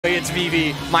It's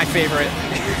Vivi, my favorite.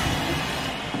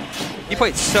 He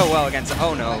played so well against.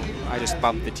 Oh no, I just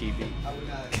bumped the TV.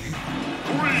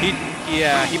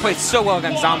 He played so well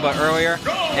against Zamba earlier,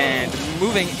 and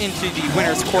moving into the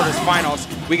winners quarters finals,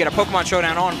 we get a Pokemon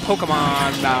Showdown on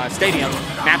Pokemon Stadium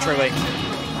naturally.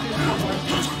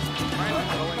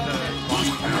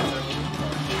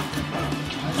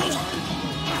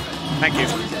 Thank you.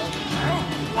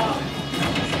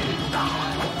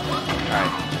 All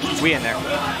right, we in there.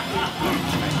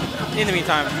 In the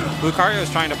meantime, Lucario is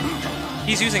trying to.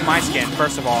 He's using my skin,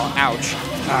 first of all. Ouch.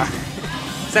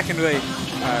 Secondly,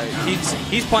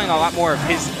 he's playing a lot more of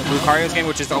his Lucario's game,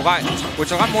 which a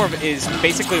lot more of is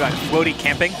basically like floaty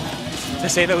camping, to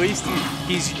say the least.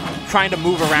 He's trying to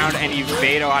move around and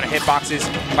evade a lot of hitboxes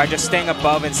by just staying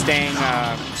above and staying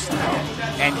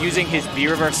and using his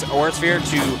V-Reverse Aura Sphere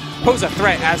to pose a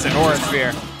threat as an Aura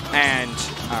Sphere and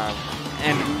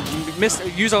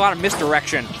use a lot of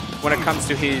misdirection when it comes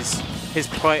to his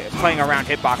playing around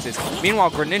hitboxes.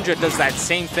 Meanwhile, Greninja does that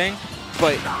same thing,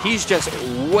 but he's just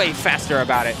way faster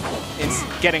about it. It's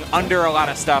getting under a lot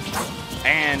of stuff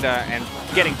and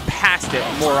getting past it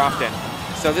more often.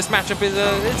 So this matchup is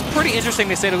it's pretty interesting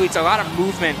to say the least. A lot of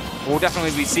movement we'll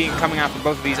definitely be seeing coming out from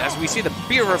both of these as we see the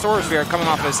V-Reverse Aura Sphere coming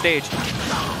off the stage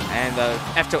and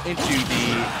F-tilt into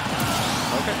the.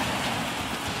 Okay.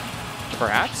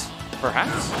 Perhaps,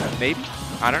 maybe.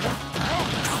 I don't know.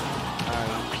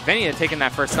 Venia taking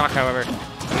that first stock, however.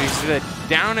 We see the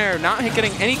down air not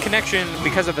getting any connection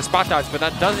because of the spot dodge, but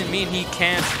that doesn't mean he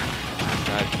can't.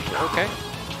 Okay.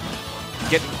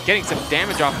 Getting some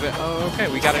damage off of it. Oh,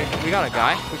 okay. We got a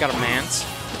guy. We got a man's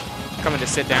coming to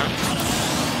sit down.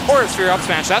 Aura Sphere up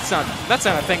smash. That's not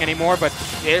a thing anymore, but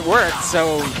it worked,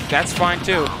 so that's fine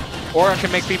too. Aura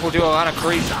can make people do a lot of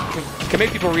crazy. Can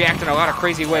make people react in a lot of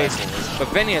crazy ways. But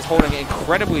Venia is holding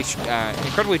incredibly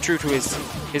true to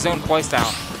his own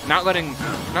playstyle. Not letting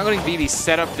Vivi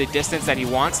set up the distance that he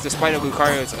wants, despite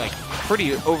Lucario's like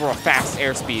pretty overall fast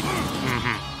airspeed.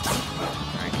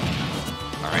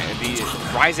 All right, the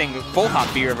rising full hop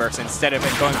V reverse instead of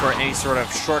it going for any sort of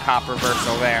short hop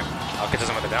reversal there. I'll get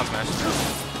him with a down smash.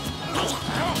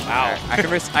 Wow.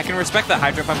 I can respect the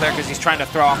high jump up there because he's trying to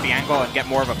throw off the angle and get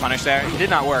more of a punish there. It did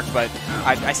not work, but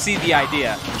I see the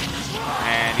idea.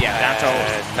 And yeah, that's all.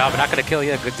 No, but not gonna kill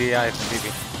you. Good DI from Vivi.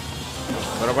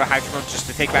 A little bit of high jump just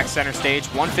to take back center stage.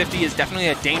 150 is definitely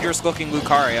a dangerous looking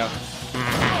Lucario.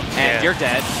 And you're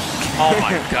dead. Oh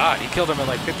my god, he killed him at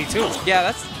like 52.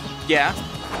 Yeah, Yeah.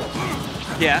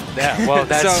 Well,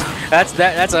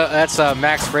 that's a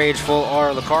max rage full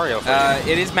aura Lucario.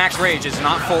 It is max rage. It's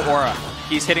not full aura.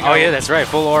 He's hitting. Oh yeah, that's right.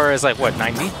 Full aura is like what,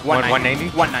 90? 190.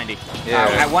 190. Yeah.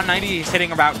 At 190, he's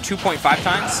hitting about 2.5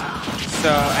 times. So,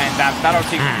 and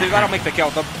that'll make the kill.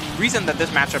 The reason that this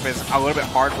matchup is a little bit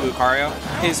hard for Lucario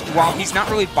is while he's not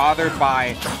really bothered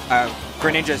by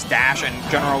Greninja's dash and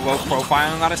general low profile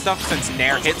and a lot of stuff, since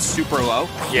Nair hits super low.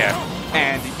 Yeah.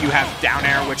 And you have down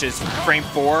air, which is frame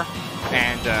 4.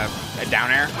 And a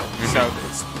down air. So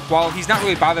while he's not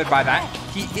really bothered by that,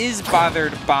 he is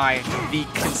bothered by the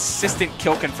consistent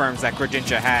kill confirms that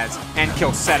Greninja has and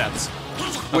kill setups,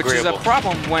 which is a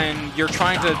problem when you're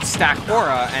trying to stack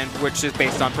aura, and which is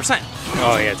based on percent.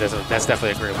 Oh yeah, that's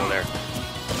definitely agreeable there.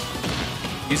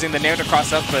 Using the nair to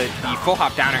cross up, but the full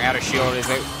hop down air out of shield is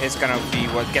going to be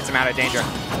what gets him out of danger.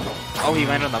 Oh, he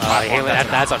landed on the platform.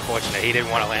 That's unfortunate. He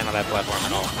didn't want to land on that platform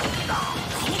at all.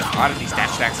 A lot of these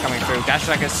dash attacks coming through. Dash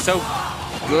attack is so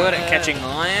good at catching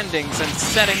landings and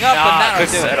setting up, but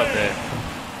that'll do it.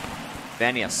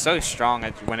 Venia so strong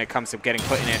when it comes to getting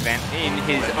put in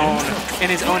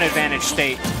his own advantage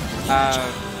state.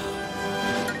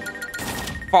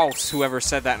 False, whoever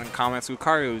said that in the comments.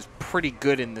 Lucario is pretty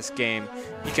good in this game.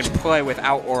 He can play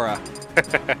without aura.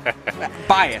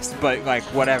 Biased, but like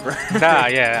whatever.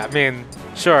 Yeah. I mean,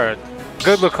 sure.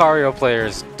 Good Lucario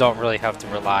players don't really have to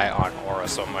rely on aura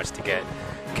so much to get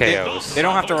KOs. They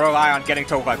don't have to rely on getting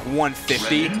to like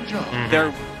 150.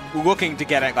 They're looking to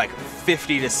get at like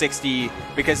 50 to 60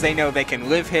 because they know they can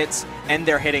live hits, and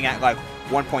they're hitting at like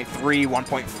 1.3,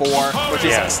 1.4, which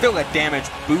is still a damage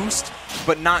boost,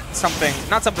 but not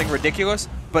something ridiculous,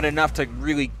 but enough to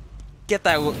really get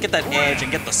that edge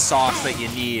and get the sauce that you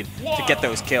need to get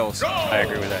those kills. I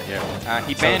agree with that. Yeah.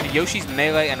 He banned Yoshi's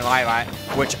Melee and Lilat,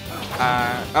 which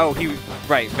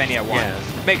Venia won.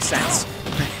 Yeah. Makes sense.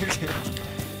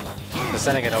 They're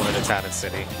sending it over to Town and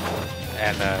City,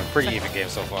 and pretty even game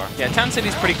so far. Yeah, Town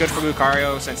City's pretty good for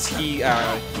Lucario since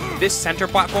this center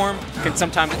platform can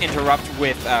sometimes interrupt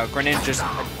with Greninja's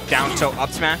down tilt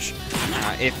up smash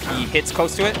if he hits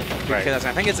close to it, because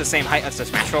I think it's the same height as the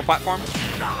Smashville platform.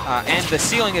 And the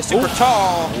ceiling is super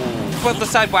tall. but the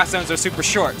side blast zones are super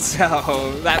short,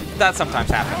 so that sometimes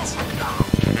happens.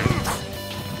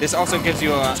 This also gives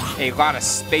you a lot of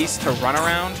space to run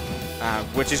around,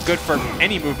 which is good for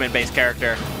any movement-based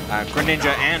character,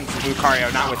 Greninja and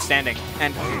Lucario notwithstanding.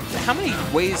 And how many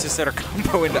ways is there to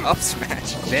combo into up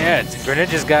smash? Yeah,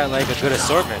 Greninja's got like a good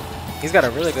assortment. He's got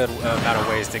a really good amount of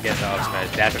ways to get into up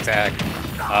smash. Dash attack,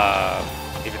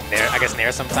 even Nair. I guess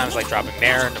Nair sometimes, like dropping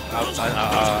Nair in an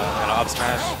up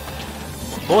smash.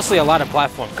 Mostly a lot of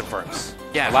platform confirms.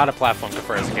 Yeah, a lot of platform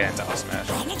confirms to get into up smash.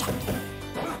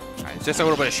 Just a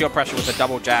little bit of shield pressure with the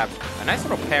double jab. A nice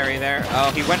little parry there. Oh,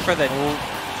 he went for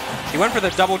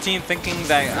the double team, thinking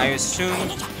that I assumed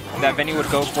that Venia would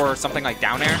go for something like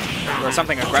down air or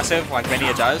something aggressive like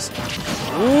Venia does.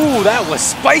 Ooh, that was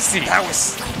spicy.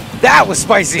 That was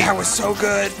spicy. That was so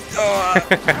good.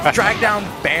 Drag down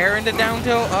bear into down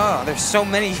tilt. Oh, there's so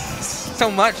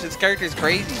much. This character is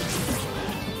crazy.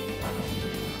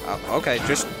 Okay,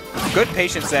 just good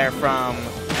patience there from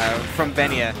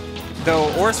Venia.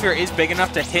 Though Aura Sphere is big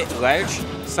enough to hit ledge,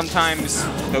 sometimes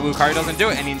the Lucario doesn't do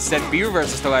it, and he instead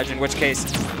B-reverses the ledge, in which case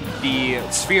the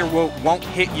sphere won't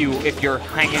hit you if you're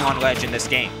hanging on ledge in this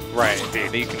game. Right,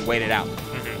 indeed. You can wait it out.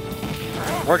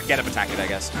 Or get up attack it, I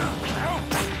guess.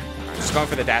 Just going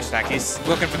for the dash attack. He's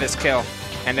looking for this kill,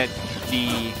 and that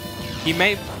he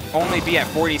may only be at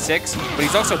 46, but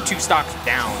he's also 2 stocks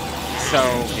down. So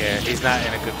yeah, he's not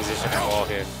in a good position at all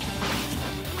here.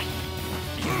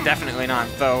 Definitely not,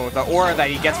 though the aura that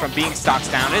he gets from being stocks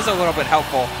down is a little bit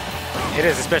helpful. It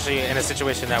is, especially in a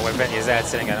situation that where Venia's at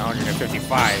sitting at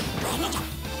 155.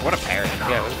 What a parry.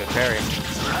 Yeah, it was a good parry.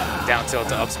 Down tilt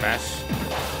to up smash.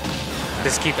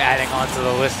 Just keep adding onto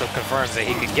the list of confirms that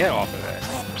he could get off of that.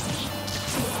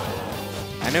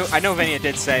 I know Venia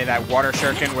did say that water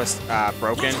shuriken was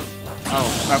broken. Oh,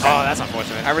 okay. Oh, that's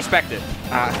unfortunate. I respect it.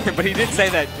 But he did say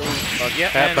that.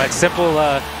 Yeah, but simple.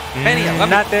 Venia, let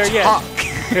not me there yet. Talk.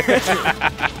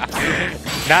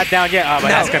 Not down yet. But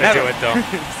that's gonna do it though.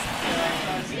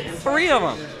 3 of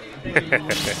them.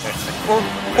 Or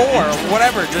 4,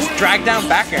 whatever. Just drag down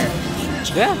back air.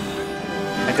 Yeah.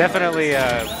 And definitely,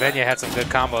 Venia had some good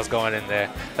combos going in there,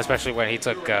 especially when he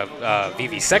took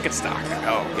Vivi's second stock.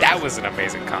 Oh, that was an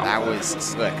amazing combo. That was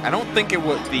slick. I don't think it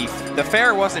would be. The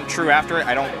fair wasn't true after it.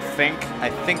 I don't think. I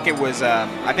think it was.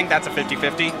 I think that's a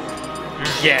 50-50.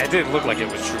 Yeah, it didn't look like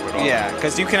it was true at all. Yeah,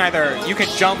 because you can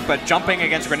jump, but jumping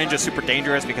against Greninja is super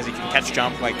dangerous because he can catch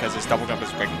jump, like because his double jump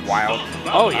is like wild.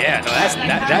 Oh yeah, no,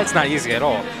 that's not easy at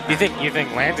all. You think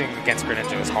landing against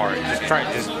Greninja is hard? Just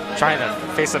trying to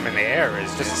face him in the air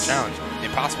is just a challenge.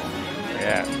 Impossible.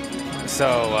 Yeah.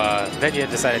 So Venia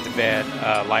decided to ban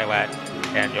Lilat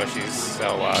and Yoshi's,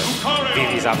 so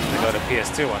Vivi's opted to go to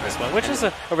PS2 on this one, which is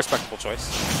a respectable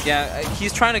choice. Yeah,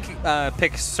 he's trying to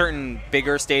pick certain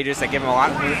bigger stages that give him a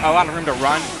lot of room to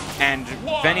run, and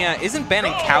Venia isn't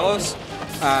banning Kalos,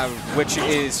 which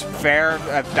is fair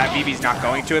that Vivi's not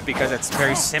going to it because it's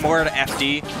very similar to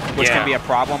FD, which can be a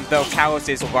problem, though Kalos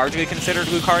is largely considered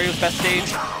Lucario's best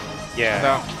stage. Yeah.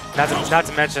 So, not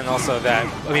to mention also that,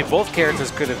 I mean, both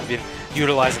characters could have been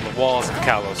utilizing the walls in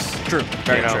Kalos. True,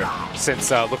 very true. Since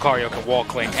Lucario can wall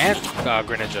cling and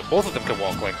Greninja, both of them can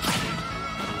wall cling.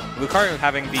 Lucario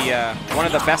having the one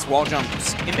of the best wall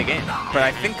jumps in the game, but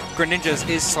I think Greninja's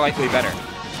is slightly better.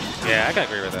 Yeah, I can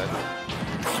agree with that.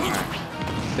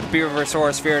 The B-reverse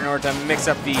Aura Sphere in order to mix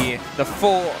up the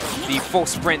full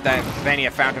sprint that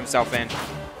Venia found himself in.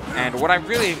 And what I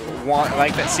really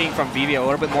like seeing from Vivi a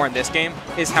little bit more in this game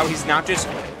is how he's not just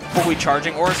fully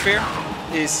charging Aura Sphere,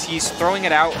 is he's throwing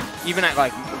it out even at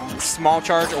like small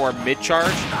charge or mid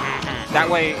charge. That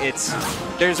way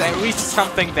there's at least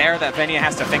something there that Venia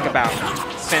has to think about,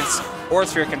 since Aura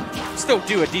Sphere can still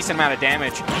do a decent amount of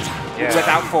damage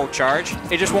without full charge.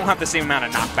 It just won't have the same amount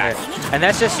of knockback. And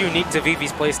that's just unique to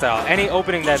Vivi's playstyle. Any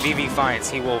opening that Vivi finds,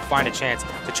 he will find a chance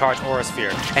to charge Aura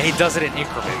Sphere, and he does it in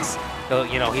increments.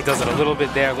 He does it a little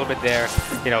bit there, a little bit there,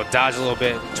 dodge a little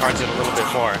bit, charge it a little bit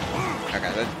more.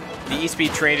 Okay, the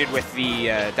E-Speed traded with the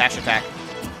dash attack.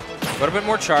 A little bit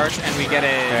more charge, and we get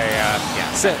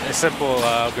a simple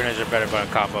Greninja better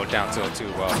button combo down to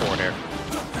forward air.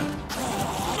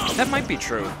 That might be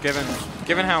true, given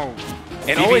how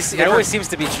it always seems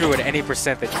to be true at any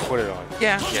percent that you put it on.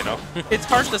 Yeah, it's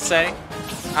hard to say.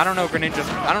 I don't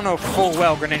know full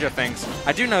well Greninja things.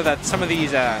 I do know that some of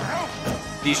these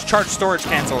charge storage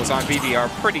cancels on Vivi are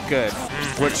pretty good,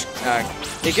 which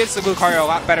it gives the Lucario a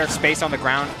lot better space on the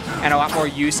ground and a lot more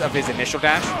use of his initial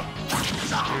dash.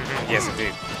 Yes,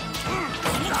 indeed.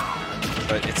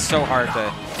 But it's so hard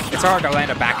to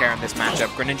land a back air in this matchup.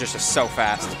 Greninja's just so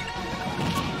fast.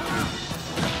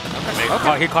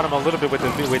 Okay. He caught him a little bit with the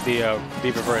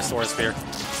Vivi reverse Aura Sphere.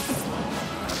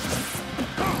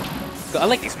 I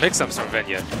like these mix-ups from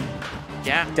Venia.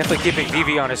 Yeah. Definitely keeping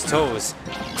Vivi on his toes.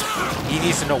 He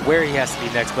needs to know where he has to be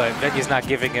next, but Venia's not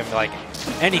giving him like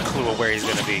any clue of where he's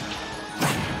going to be.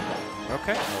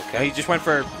 Okay. He just went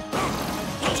for...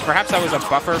 Perhaps that was a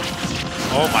buffer.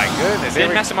 Oh my goodness.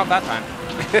 Didn't mess him up that time.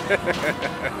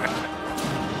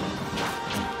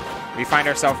 We find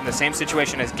ourselves in the same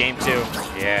situation as game 2.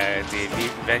 Yeah, indeed.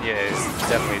 Venia is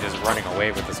definitely just running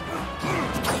away with this.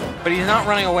 But he's not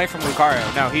running away from Lucario.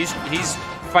 No, he's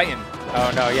fighting.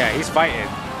 Oh no, yeah, he's fighting.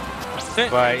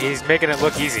 But he's making it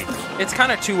look easy. It's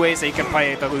kind of two ways that you can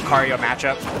play the Lucario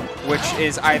matchup, which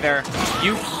is either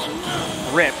you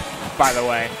rip, by the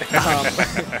way.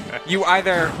 You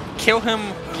either kill him,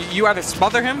 you either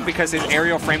smother him because his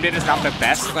aerial frame data is not the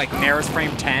best, like Nair's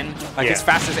frame 10. Like his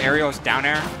fastest aerial is down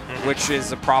air, which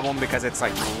is a problem because it's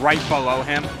like right below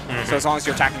him. So as long as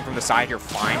you're attacking from the side, you're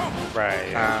fine.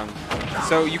 Right. Yeah.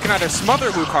 So you can either smother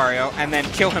Lucario and then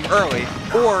kill him early,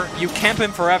 or you camp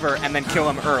him forever and then kill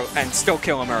him early and still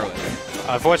kill him early.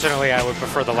 Unfortunately, I would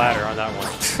prefer the latter on that one.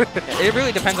 It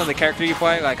really depends on the character you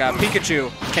play. Like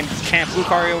Pikachu can camp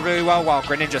Lucario really well while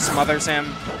Greninja smothers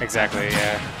him. Exactly,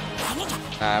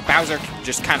 yeah. Bowser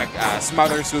just kind of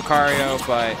smothers Lucario,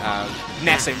 but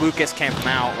Ness and Lucas camp him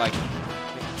out. Like,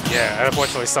 yeah,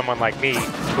 unfortunately, someone like me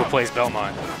who plays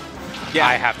Belmont,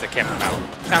 I have to camp him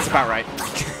out. Sounds about right.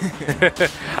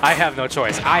 I have no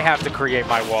choice. I have to create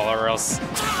my wall, or else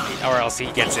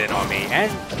he gets in on me,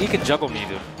 and he can juggle me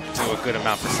to a good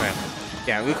amount %.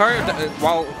 Yeah, Lucario.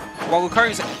 While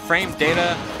Lucario's frame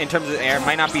data in terms of the air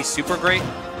might not be super great.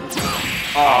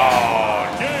 Oh,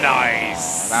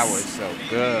 nice! That was so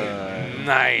good.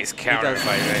 Nice counter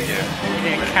by Venia. He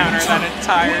didn't counter that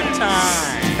entire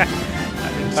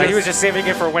time. He was just saving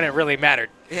it for when it really mattered.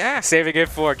 Yeah. Saving it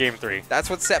for game 3. That's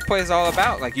what set play is all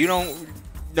about. Like,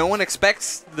 no one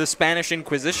expects the Spanish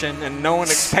Inquisition, and no one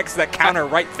expects that counter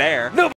right there. No.